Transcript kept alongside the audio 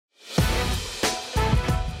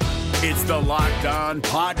It's the Locked On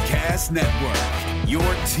Podcast Network, your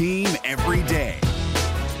team every day.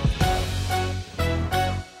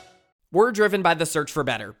 We're driven by the search for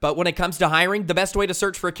better, but when it comes to hiring, the best way to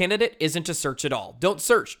search for a candidate isn't to search at all. Don't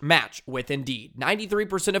search, match with Indeed.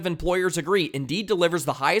 93% of employers agree Indeed delivers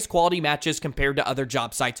the highest quality matches compared to other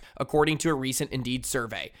job sites, according to a recent Indeed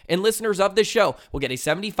survey. And listeners of this show will get a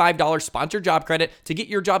 $75 sponsored job credit to get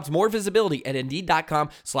your jobs more visibility at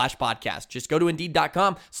Indeed.com/podcast. Just go to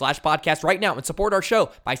Indeed.com/podcast right now and support our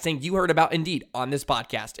show by saying you heard about Indeed on this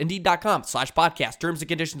podcast. Indeed.com/podcast. Terms and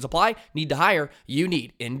conditions apply. Need to hire? You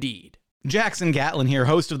need Indeed. Jackson Gatlin here,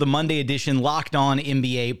 host of the Monday edition Locked On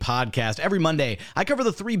NBA podcast. Every Monday, I cover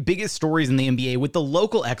the three biggest stories in the NBA with the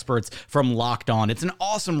local experts from Locked On. It's an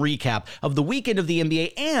awesome recap of the weekend of the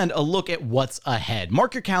NBA and a look at what's ahead.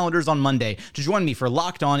 Mark your calendars on Monday to join me for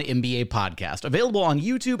Locked On NBA podcast, available on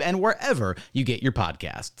YouTube and wherever you get your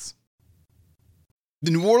podcasts.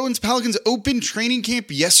 The New Orleans Pelicans opened training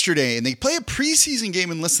camp yesterday, and they play a preseason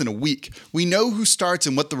game in less than a week. We know who starts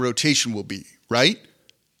and what the rotation will be, right?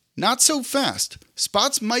 Not so fast.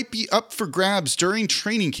 Spots might be up for grabs during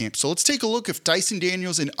training camp, so let's take a look if Dyson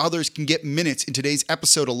Daniels and others can get minutes in today's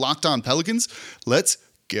episode of Locked On Pelicans. Let's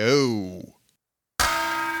go.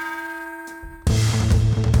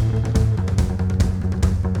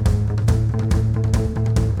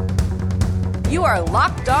 You are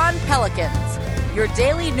Locked On Pelicans, your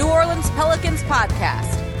daily New Orleans Pelicans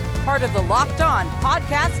podcast, part of the Locked On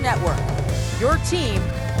Podcast Network, your team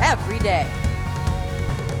every day.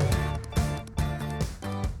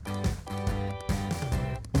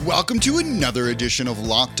 Welcome to another edition of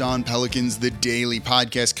Locked On Pelicans, the daily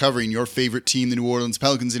podcast covering your favorite team, the New Orleans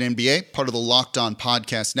Pelicans and NBA, part of the Locked On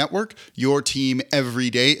Podcast Network, your team every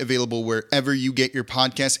day, available wherever you get your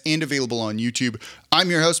podcasts and available on YouTube. I'm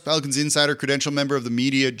your host, Pelicans Insider, credential member of the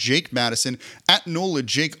media, Jake Madison, at NOLA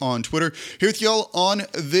Jake on Twitter. Here with y'all on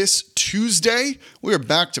this Tuesday. We are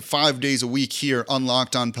back to 5 days a week here on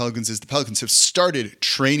Locked On Pelicans as the Pelicans have started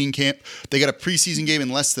training camp. They got a preseason game in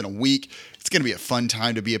less than a week. It's going to be a fun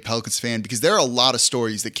time to be a Pelicans fan because there are a lot of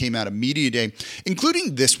stories that came out of Media Day,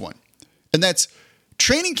 including this one. And that's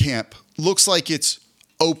training camp looks like it's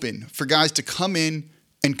open for guys to come in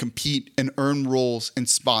and compete and earn roles and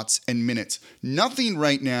spots and minutes. Nothing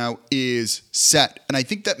right now is set. And I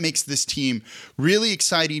think that makes this team really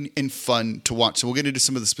exciting and fun to watch. So we'll get into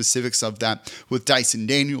some of the specifics of that with Dyson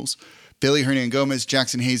Daniels, Billy Hernangomez,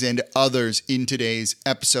 Jackson Hayes, and others in today's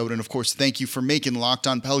episode. And of course, thank you for making Locked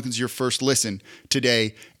On Pelicans your first listen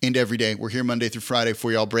today and every day. We're here Monday through Friday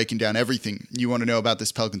for y'all, breaking down everything you want to know about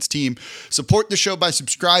this Pelicans team. Support the show by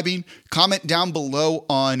subscribing, comment down below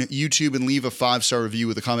on YouTube, and leave a 5-star review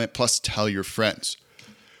with a comment, plus tell your friends.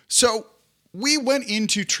 So we went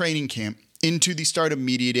into training camp, into the start of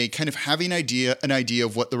Media Day, kind of having an idea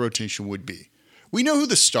of what the rotation would be. We know who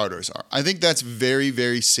the starters are. I think that's very,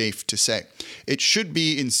 very safe to say. It should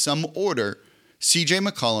be in some order: CJ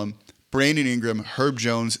McCollum, Brandon Ingram, Herb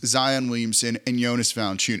Jones, Zion Williamson, and Jonas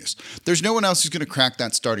Valanciunas. There's no one else who's going to crack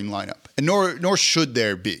that starting lineup, and nor should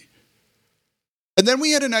there be. And then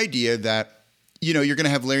we had an idea that, you know, you're going to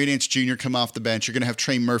have Larry Nance Jr. come off the bench. You're going to have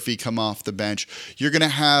Trey Murphy come off the bench. You're going to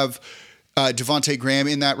have Devontae Graham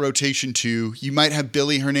in that rotation too. You might have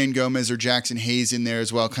Billy Hernangomez or Jackson Hayes in there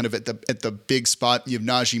as well, kind of at the big spot. You have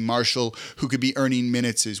Najee Marshall, who could be earning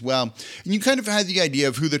minutes as well. And you kind of had the idea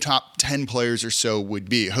of who the top 10 players or so would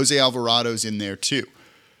be. Jose Alvarado's in there too.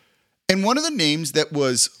 And one of the names that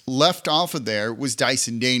was left off of there was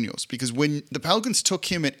Dyson Daniels, because when the Pelicans took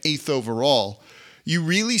him at 8th overall, you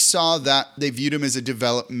really saw that they viewed him as a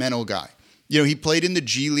developmental guy. You know, he played in the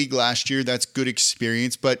G League last year. That's good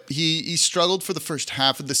experience, but he struggled for the first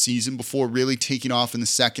half of the season before really taking off in the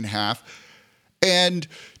second half. And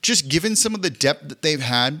just given some of the depth that they've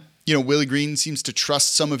had, you know, Willie Green seems to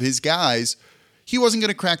trust some of his guys, he wasn't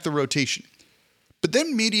going to crack the rotation. But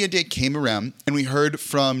then Media Day came around, and we heard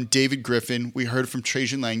from David Griffin, we heard from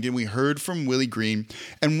Trajan Langdon, we heard from Willie Green,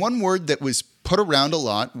 and one word that was put around a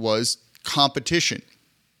lot was competition.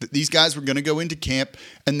 That these guys were going to go into camp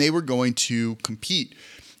and they were going to compete.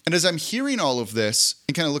 And as I'm hearing all of this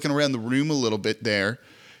and kind of looking around the room a little bit there,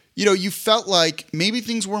 you know, you felt like maybe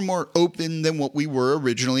things were more open than what we were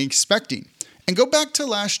originally expecting. And go back to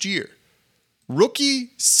last year. Rookie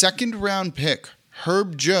second-round pick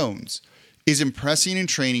Herb Jones is impressing in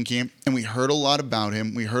training camp, and we heard a lot about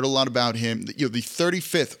him. We heard a lot about him, you know, the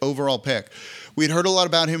 35th overall pick. We had heard a lot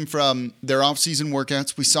about him from their offseason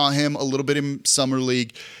workouts. We saw him a little bit in Summer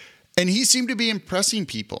League, and he seemed to be impressing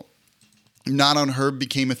people. Not on Herb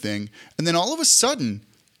became a thing. And then all of a sudden,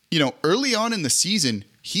 you know, early on in the season,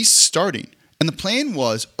 he's starting. And the plan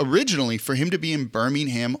was originally for him to be in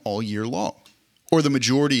Birmingham all year long, or the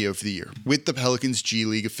majority of the year, with the Pelicans G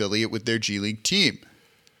League affiliate with their G League team.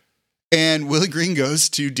 And Willie Green goes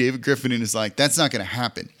to David Griffin and is like, that's not going to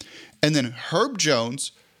happen. And then Herb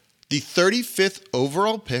Jones, the 35th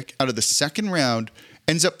overall pick out of the second round,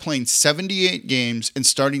 ends up playing 78 games and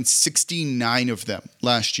starting 69 of them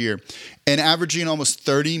last year and averaging almost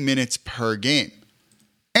 30 minutes per game.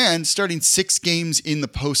 And starting 6 games in the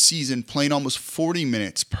postseason, playing almost 40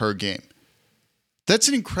 minutes per game. That's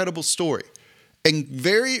an incredible story. And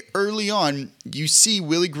very early on, you see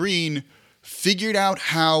Willie Green figured out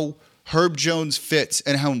how Herb Jones fits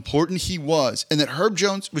and how important he was, and that Herb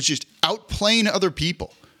Jones was just outplaying other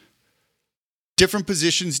people. Different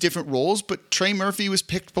positions, different roles, but Trey Murphy was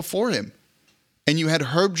picked before him. And you had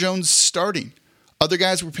Herb Jones starting. Other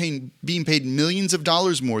guys were being paid millions of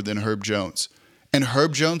dollars more than Herb Jones. And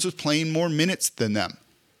Herb Jones was playing more minutes than them.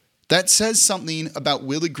 That says something about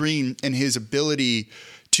Willie Green and his ability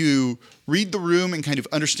to read the room and kind of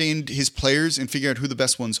understand his players and figure out who the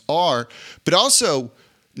best ones are, but also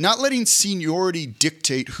not letting seniority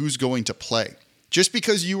dictate who's going to play. Just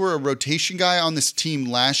because you were a rotation guy on this team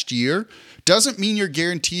last year doesn't mean you're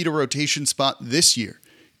guaranteed a rotation spot this year.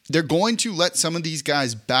 They're going to let some of these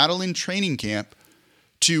guys battle in training camp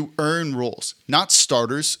to earn roles. Not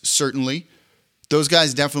starters, certainly. Those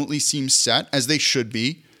guys definitely seem set, as they should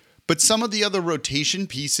be. But some of the other rotation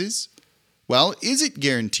pieces, well, is it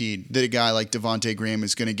guaranteed that a guy like Devontae Graham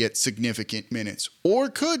is going to get significant minutes? Or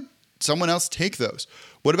could someone else take those?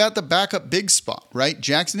 What about the backup big spot, right?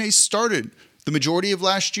 Jackson Hayes started the majority of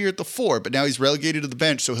last year at the 4, but now he's relegated to the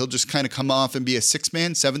bench, so he'll just kind of come off and be a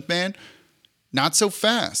 6-man, 7th man. Not so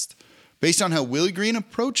fast. Based on how Willie Green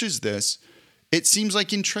approaches this, it seems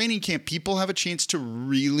like in training camp, people have a chance to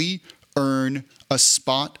really earn a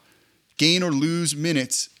spot, gain or lose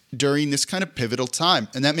minutes during this kind of pivotal time.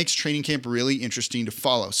 And that makes training camp really interesting to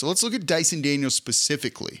follow. So let's look at Dyson Daniels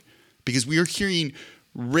specifically, because we are hearing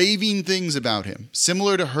raving things about him,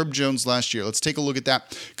 similar to Herb Jones last year. Let's take a look at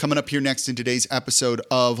that coming up here next in today's episode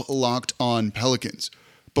of Locked On Pelicans.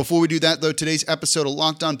 Before we do that, though, today's episode of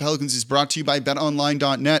Locked On Pelicans is brought to you by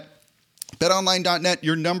BetOnline.net. BetOnline.net,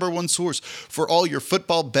 your number one source for all your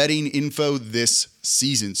football betting info this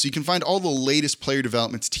season. So you can find all the latest player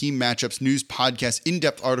developments, team matchups, news, podcasts,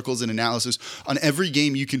 in-depth articles, and analysis on every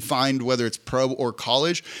game you can find, whether it's pro or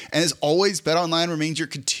college. And as always, BetOnline remains your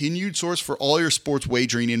continued source for all your sports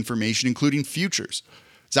wagering information, including futures.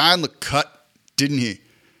 Zion looked cut, didn't he?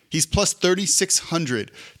 He's plus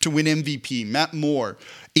 3,600 to win MVP. Matt Moore,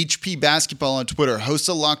 HP Basketball on Twitter, host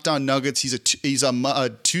of Locked On Nuggets. He's a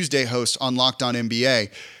Tuesday host on Locked On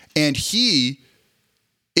NBA. And he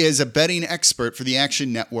is a betting expert for the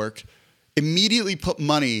Action Network. Immediately put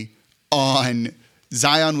money on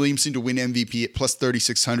Zion Williamson to win MVP at plus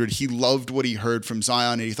 3,600. He loved what he heard from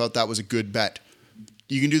Zion, and he thought that was a good bet.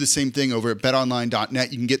 You can do the same thing over at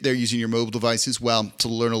betonline.net. You can get there using your mobile device as well to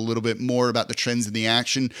learn a little bit more about the trends in the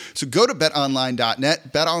action. So go to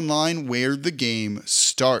betonline.net. BetOnline, where the game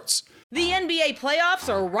starts. The NBA playoffs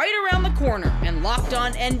are right around the corner, and Locked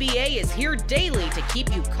On NBA is here daily to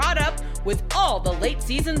keep you caught up with all the late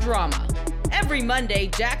season drama. Every Monday,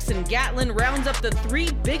 Jackson Gatlin rounds up the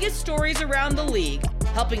 3 biggest stories around the league,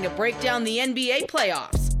 helping to break down the NBA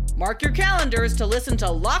playoffs. Mark your calendars to listen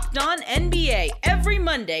to Locked On NBA every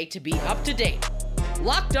Monday to be up to date.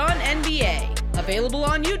 Locked On NBA, available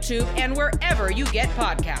on YouTube and wherever you get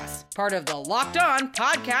podcasts. Part of the Locked On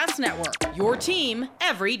Podcast Network, your team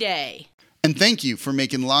every day. And thank you for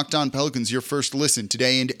making Locked On Pelicans your first listen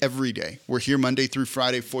today and every day. We're here Monday through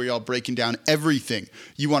Friday for y'all, breaking down everything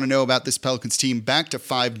you want to know about this Pelicans team back to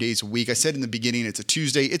 5 days a week. I said in the beginning, it's a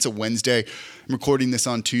Tuesday, it's a Wednesday. I'm recording this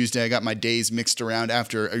on Tuesday. I got my days mixed around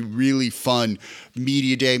after a really fun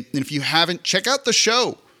media day. And if you haven't, check out the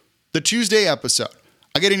show, the Tuesday episode.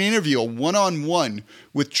 I get an interview, a one-on-one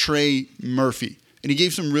with Trey Murphy. And he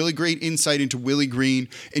gave some really great insight into Willie Green,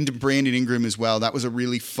 into Brandon Ingram as well. That was a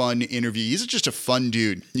really fun interview. He's just a fun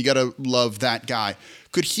dude. You got to love that guy.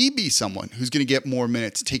 Could he be someone who's going to get more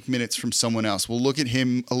minutes, take minutes from someone else? We'll look at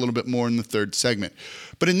him a little bit more in the third segment.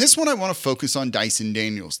 But in this one, I want to focus on Dyson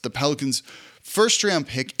Daniels, the Pelicans' first-round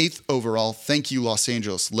pick, 8th overall. Thank you, Los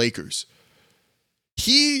Angeles Lakers.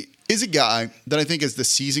 He is a guy that I think as the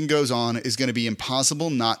season goes on is going to be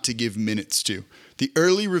impossible not to give minutes to. The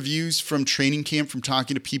early reviews from training camp, from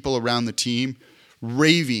talking to people around the team,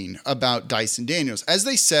 raving about Dyson Daniels, as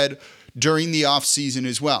they said during the offseason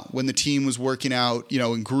as well, when the team was working out,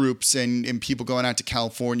 in groups and people going out to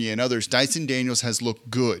California and others. Dyson Daniels has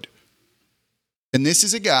looked good. And this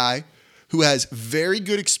is a guy who has very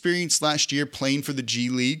good experience last year playing for the G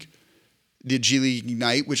League, the G League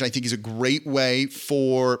Ignite, which I think is a great way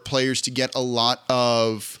for players to get a lot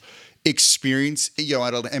of experience, at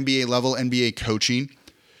an NBA level, NBA coaching.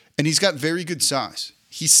 And he's got very good size.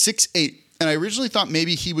 He's 6'8", and I originally thought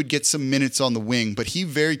maybe he would get some minutes on the wing, but he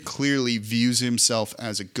very clearly views himself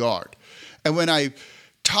as a guard. And when I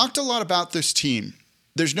talked a lot about this team,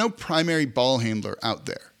 there's no primary ball handler out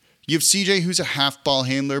there. You have CJ, who's a half ball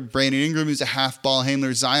handler, Brandon Ingram, who's a half ball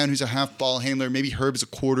handler, Zion, who's a half ball handler, maybe Herb's a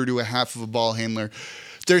quarter to a half of a ball handler.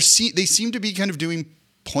 They seem to be kind of doing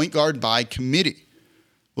point guard by committee.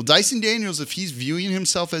 Well, Dyson Daniels, if he's viewing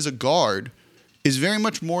himself as a guard, is very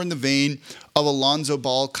much more in the vein of Alonzo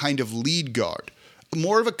Ball kind of lead guard.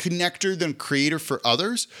 More of a connector than creator for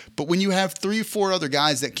others. But when you have 3 or 4 other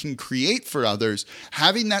guys that can create for others,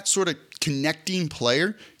 having that sort of connecting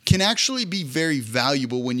player can actually be very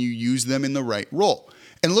valuable when you use them in the right role.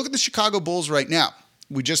 And look at the Chicago Bulls right now.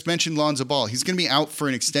 We just mentioned Lonzo Ball. He's going to be out for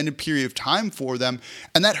an extended period of time for them,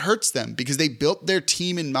 and that hurts them because they built their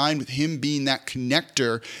team in mind with him being that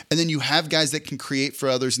connector, and then you have guys that can create for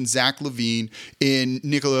others in Zach LaVine, in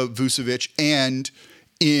Nikola Vucevic, and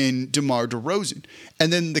in DeMar DeRozan.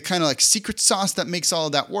 And then the kind of like secret sauce that makes all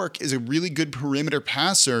of that work is a really good perimeter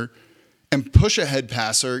passer and push-ahead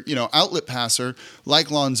passer, outlet passer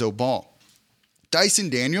like Lonzo Ball. Dyson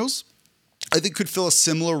Daniels, I think, could fill a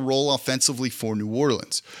similar role offensively for New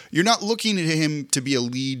Orleans. You're not looking at him to be a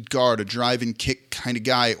lead guard, a drive and kick kind of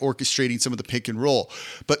guy, orchestrating some of the pick and roll,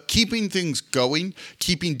 but keeping things going,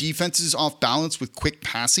 keeping defenses off balance with quick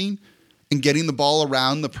passing, and getting the ball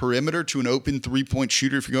around the perimeter to an open three-point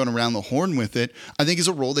shooter if you're going around the horn with it, I think is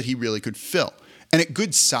a role that he really could fill. And at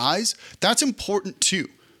good size, that's important too,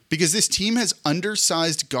 because this team has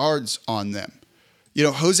undersized guards on them.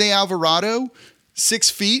 Jose Alvarado, 6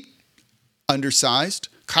 feet, undersized.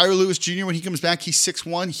 Kyra Lewis Jr., when he comes back, he's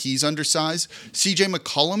 6'1", he's undersized. CJ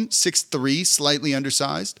McCollum, 6'3", slightly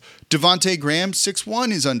undersized. Devontae Graham,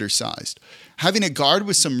 6'1", is undersized. Having a guard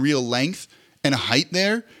with some real length and height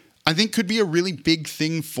there, I think could be a really big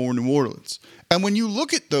thing for New Orleans. And when you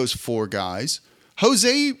look at those 4 guys,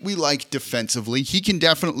 Jose we like defensively. He can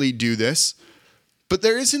definitely do this. But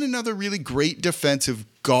there isn't another really great defensive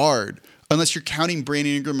guard unless you're counting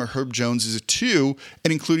Brandon Ingram or Herb Jones as a 2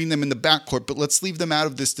 and including them in the backcourt, but let's leave them out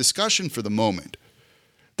of this discussion for the moment.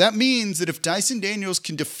 That means that if Dyson Daniels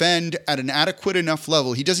can defend at an adequate enough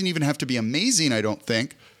level, he doesn't even have to be amazing, I don't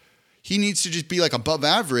think. He needs to just be like above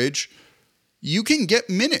average. You can get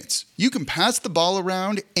minutes. You can pass the ball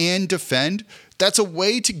around and defend. That's a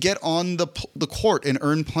way to get on the court and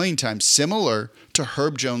earn playing time, similar to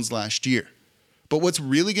Herb Jones last year. But what's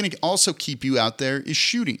really going to also keep you out there is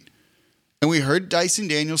shooting. And we heard Dyson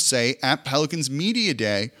Daniels say at Pelicans Media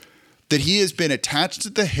Day that he has been attached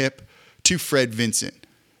at the hip to Fred Vincent.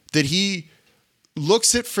 That he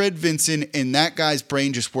looks at Fred Vincent and that guy's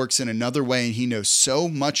brain just works in another way and he knows so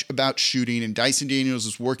much about shooting, and Dyson Daniels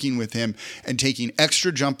is working with him and taking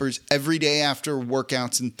extra jumpers every day after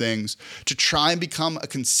workouts and things to try and become a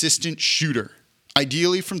consistent shooter,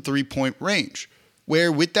 ideally from 3-point range,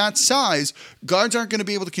 where with that size, guards aren't going to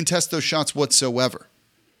be able to contest those shots whatsoever.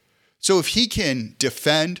 So if he can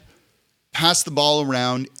defend, pass the ball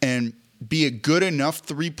around, and be a good enough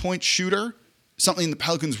 3-point shooter, something the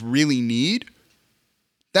Pelicans really need,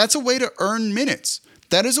 that's a way to earn minutes.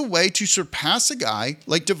 That is a way to surpass a guy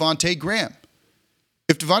like Devontae Graham.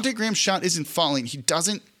 If Devontae Graham's shot isn't falling, he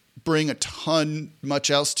doesn't bring a ton much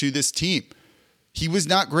else to this team. He was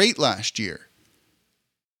not great last year.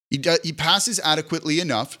 He passes adequately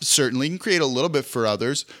enough, certainly can create a little bit for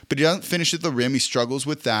others, but he doesn't finish at the rim. He struggles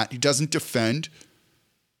with that. He doesn't defend.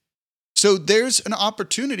 So there's an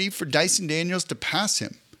opportunity for Dyson Daniels to pass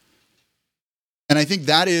him. And I think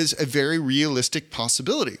that is a very realistic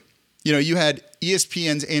possibility. You had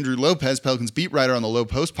ESPN's Andrew Lopez, Pelicans beat writer on the Low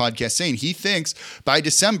Post podcast, saying he thinks by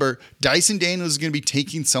December, Dyson Daniels is going to be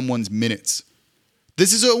taking someone's minutes.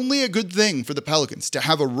 This is only a good thing for the Pelicans to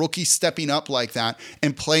have a rookie stepping up like that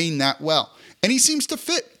and playing that well. And he seems to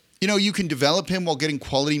fit. You can develop him while getting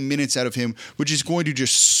quality minutes out of him, which is going to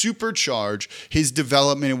just supercharge his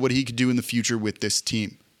development and what he could do in the future with this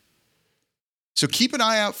team. So keep an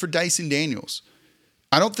eye out for Dyson Daniels.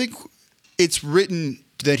 I don't think it's written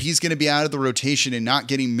that he's going to be out of the rotation and not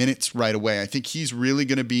getting minutes right away. I think he's really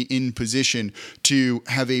going to be in position to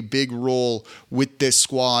have a big role with this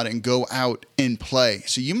squad and go out and play.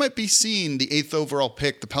 So you might be seeing the 8th overall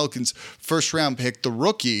pick, the Pelicans' first round pick, the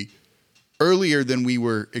rookie, earlier than we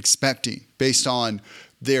were expecting based on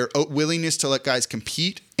their willingness to let guys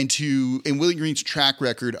compete and Willie Green's track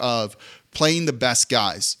record of playing the best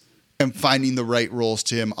guys and finding the right roles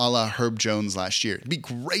to him, a la Herb Jones last year. It'd be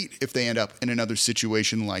great if they end up in another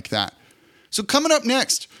situation like that. So coming up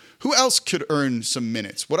next, who else could earn some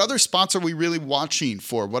minutes? What other spots are we really watching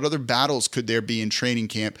for? What other battles could there be in training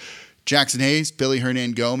camp? Jackson Hayes, Billy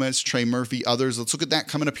Hernangomez, Trey Murphy, others. Let's look at that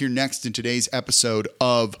coming up here next in today's episode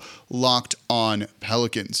of Locked On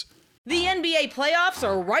Pelicans. The NBA playoffs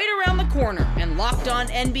are right around the corner, and Locked On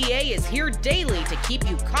NBA is here daily to keep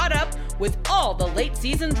you caught up with all the late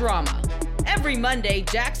season drama. Every Monday,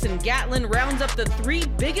 Jackson Gatlin rounds up the 3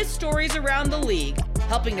 biggest stories around the league,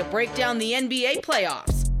 helping to break down the NBA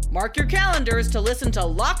playoffs. Mark your calendars to listen to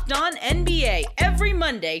Locked On NBA every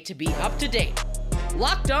Monday to be up to date.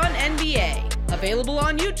 Locked On NBA, available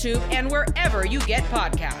on YouTube and wherever you get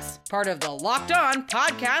podcasts. Part of the Locked On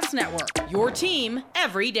Podcast Network, your team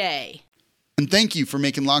every day. And thank you for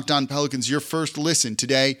making Locked On Pelicans your first listen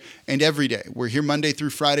today and every day. We're here Monday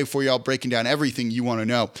through Friday for y'all, breaking down everything you want to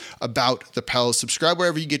know about the Pels. Subscribe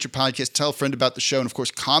wherever you get your podcast. Tell a friend about the show. And, of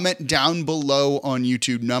course, comment down below on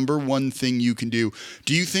YouTube. Number one thing you can do.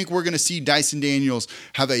 Do you think we're going to see Dyson Daniels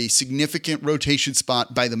have a significant rotation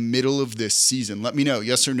spot by the middle of this season? Let me know,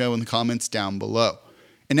 yes or no, in the comments down below.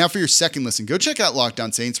 And now for your second listen, go check out Locked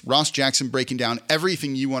On Saints. Ross Jackson breaking down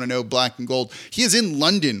everything you want to know, black and gold. He is in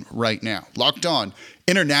London right now. Locked On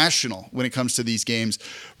International when it comes to these games.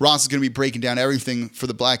 Ross is going to be breaking down everything for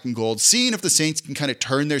the black and gold, seeing if the Saints can kind of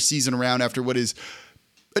turn their season around after what is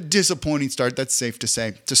a disappointing start, that's safe to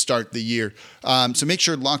say, to start the year. So make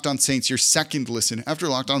sure Locked On Saints, your second listen, after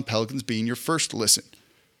Locked On Pelicans being your first listen.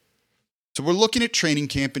 So we're looking at training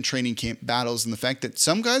camp and training camp battles and the fact that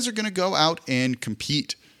some guys are going to go out and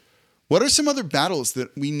compete. What are some other battles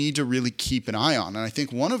that we need to really keep an eye on? And I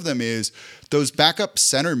think one of them is those backup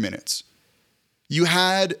center minutes. You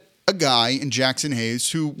had a guy in Jackson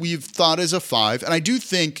Hayes who we've thought as a 5. And I do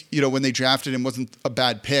think, when they drafted him wasn't a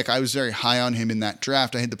bad pick. I was very high on him in that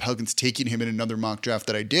draft. I had the Pelicans taking him in another mock draft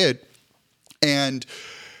that I did. And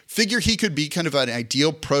figure he could be kind of an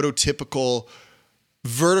ideal prototypical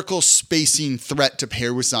vertical spacing threat to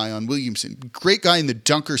pair with Zion Williamson. Great guy in the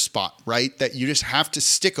dunker spot, right? That you just have to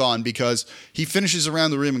stick on because he finishes around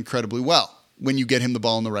the rim incredibly well when you get him the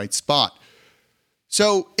ball in the right spot.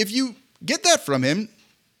 So if you get that from him,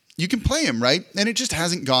 you can play him, right? And it just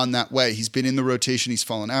hasn't gone that way. He's been in the rotation. He's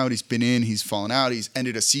fallen out. He's been in. He's fallen out. He's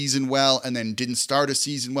ended a season well and then didn't start a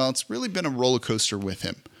season well. It's really been a roller coaster with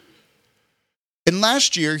him. And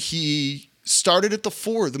last year, he started at the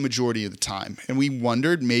 4 the majority of the time, and we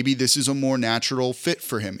wondered maybe this is a more natural fit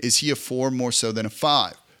for him. Is he a 4 more so than a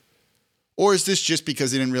 5? Or is this just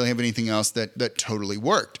because he didn't really have anything else that totally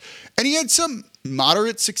worked? And he had some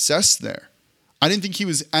moderate success there. I didn't think he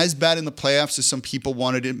was as bad in the playoffs as some people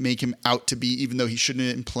wanted to make him out to be, even though he shouldn't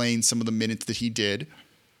have been playing some of the minutes that he did.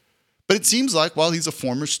 But it seems like while he's a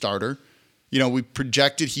former starter, we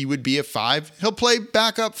projected he would be a 5. He'll play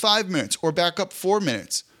backup 5 minutes or backup 4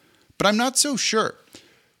 minutes. But I'm not so sure.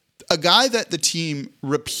 A guy that the team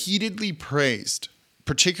repeatedly praised,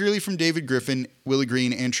 particularly from David Griffin, Willie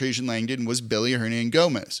Green, and Trajan Langdon, was Billy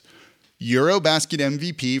Hernangomez. Eurobasket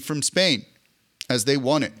MVP from Spain, as they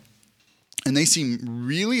won it. And they seem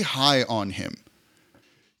really high on him.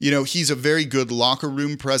 He's a very good locker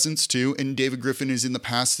room presence too, and David Griffin has in the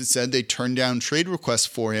past has said they turned down trade requests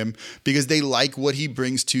for him because they like what he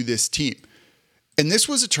brings to this team. And this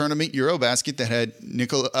was a tournament, Eurobasket, that had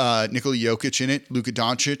Nikola Jokic in it, Luka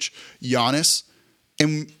Doncic, Giannis,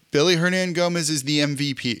 and Billy Hernangomez is the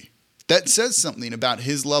MVP. That says something about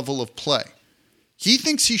his level of play. He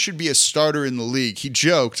thinks he should be a starter in the league. He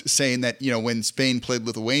joked saying that, when Spain played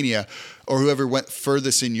Lithuania or whoever went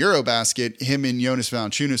furthest in Eurobasket, him and Jonas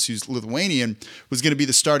Valanciunas, who's Lithuanian, was going to be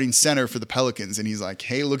the starting center for the Pelicans. And he's like,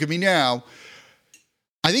 hey, look at me now.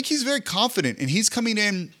 I think he's very confident, and he's coming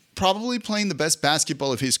in probably playing the best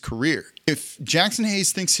basketball of his career. If Jackson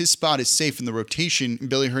Hayes thinks his spot is safe in the rotation and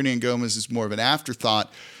Billy Hernangomez is more of an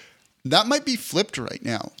afterthought, that might be flipped right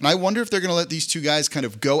now. And I wonder if they're going to let these two guys kind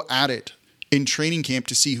of go at it in training camp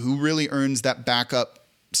to see who really earns that backup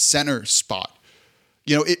center spot.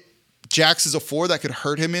 Jax is a 4 that could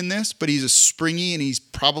hurt him in this, but he's a springy and he's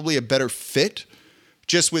probably a better fit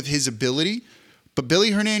just with his ability. But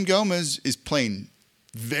Billy Hernangomez is playing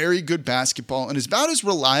very good basketball and is about as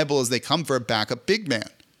reliable as they come for a backup big man.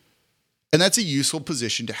 And that's a useful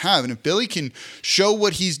position to have. And if Billy can show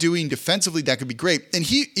what he's doing defensively, that could be great. And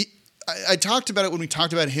I talked about it when we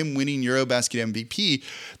talked about him winning Eurobasket MVP.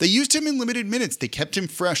 They used him in limited minutes. They kept him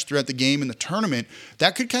fresh throughout the game and the tournament.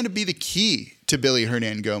 That could kind of be the key to Billy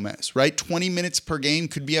Hernangomez, right? 20 minutes per game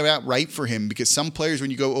could be about right for him because some players,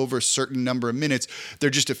 when you go over a certain number of minutes, their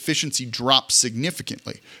just efficiency drops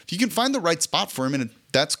significantly. If you can find the right spot for him, and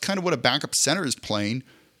that's kind of what a backup center is playing,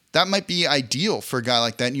 that might be ideal for a guy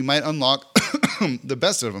like that. And you might unlock the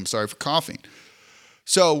best of them. Sorry for coughing.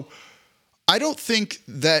 So I don't think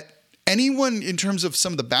that anyone in terms of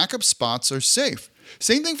some of the backup spots are safe.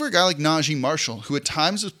 Same thing for a guy like Najee Marshall, who at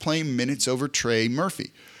times was playing minutes over Trey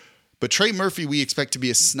Murphy. But Trey Murphy, we expect to be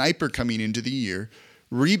a sniper coming into the year.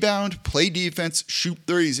 Rebound, play defense, shoot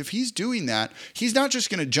threes. If he's doing that, he's not just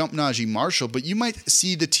going to jump Najee Marshall, but you might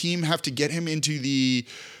see the team have to get him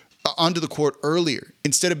onto the court earlier.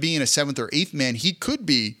 Instead of being a 7th or 8th man, he could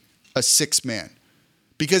be a 6th man.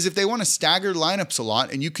 Because if they want to stagger lineups a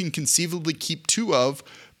lot, and you can conceivably keep 2 of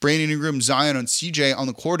Brandon Ingram, Zion, and CJ on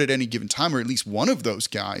the court at any given time, or at least one of those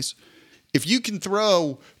guys, if you can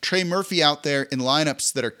throw Trey Murphy out there in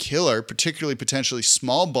lineups that are killer, particularly potentially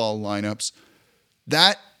small ball lineups,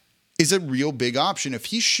 that is a real big option. If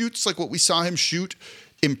he shoots like what we saw him shoot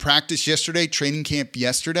in practice yesterday, training camp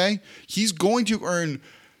yesterday, he's going to earn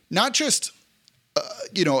not just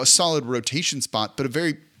a solid rotation spot, but a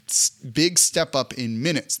very big step up in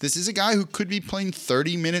minutes. This is a guy who could be playing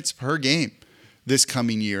 30 minutes per game this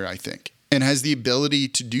coming year, I think, and has the ability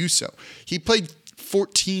to do so. He played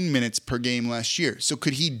 14 minutes per game last year. So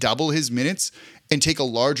could he double his minutes and take a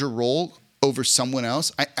larger role over someone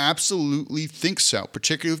else? I absolutely think so,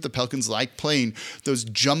 particularly if the Pelicans like playing those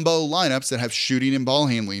jumbo lineups that have shooting and ball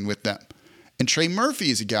handling with them. And Trey Murphy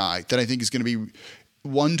is a guy that I think is going to be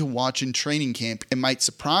one to watch in training camp. It might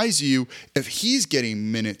surprise you if he's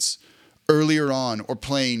getting minutes earlier on or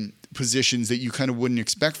playing positions that you kind of wouldn't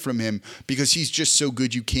expect from him because he's just so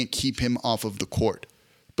good you can't keep him off of the court.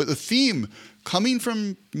 But the theme coming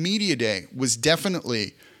from Media Day was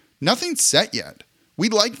definitely nothing's set yet. We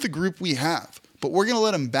like the group we have, but we're going to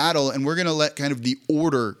let them battle and we're going to let kind of the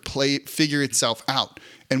order figure itself out.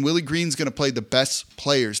 And Willie Green's going to play the best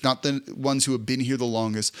players, not the ones who have been here the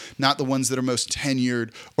longest, not the ones that are most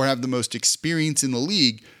tenured or have the most experience in the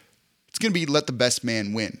league. It's going to be let the best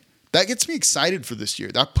man win. That gets me excited for this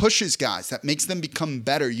year. That pushes guys. That makes them become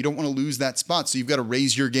better. You don't want to lose that spot, so you've got to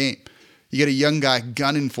raise your game. You get a young guy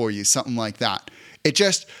gunning for you, something like that. It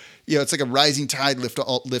just, it's like a rising tide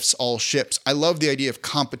lifts all ships. I love the idea of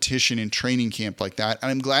competition in training camp like that, and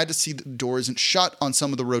I'm glad to see that the door isn't shut on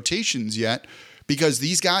some of the rotations yet, because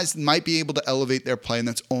these guys might be able to elevate their play, and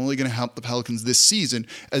that's only going to help the Pelicans this season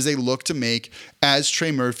as they look to make, as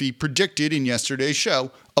Trey Murphy predicted in yesterday's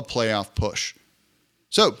show, a playoff push.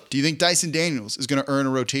 So, do you think Dyson Daniels is going to earn a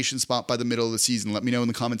rotation spot by the middle of the season? Let me know in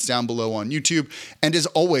the comments down below on YouTube. And as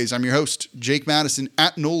always, I'm your host, Jake Madison,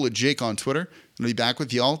 at NolaJake on Twitter. I'll be back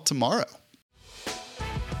with y'all tomorrow.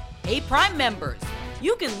 Hey, Prime members,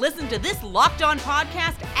 you can listen to this Locked On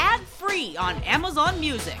podcast ad-free on Amazon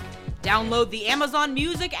Music. Download the Amazon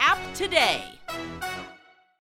Music app today.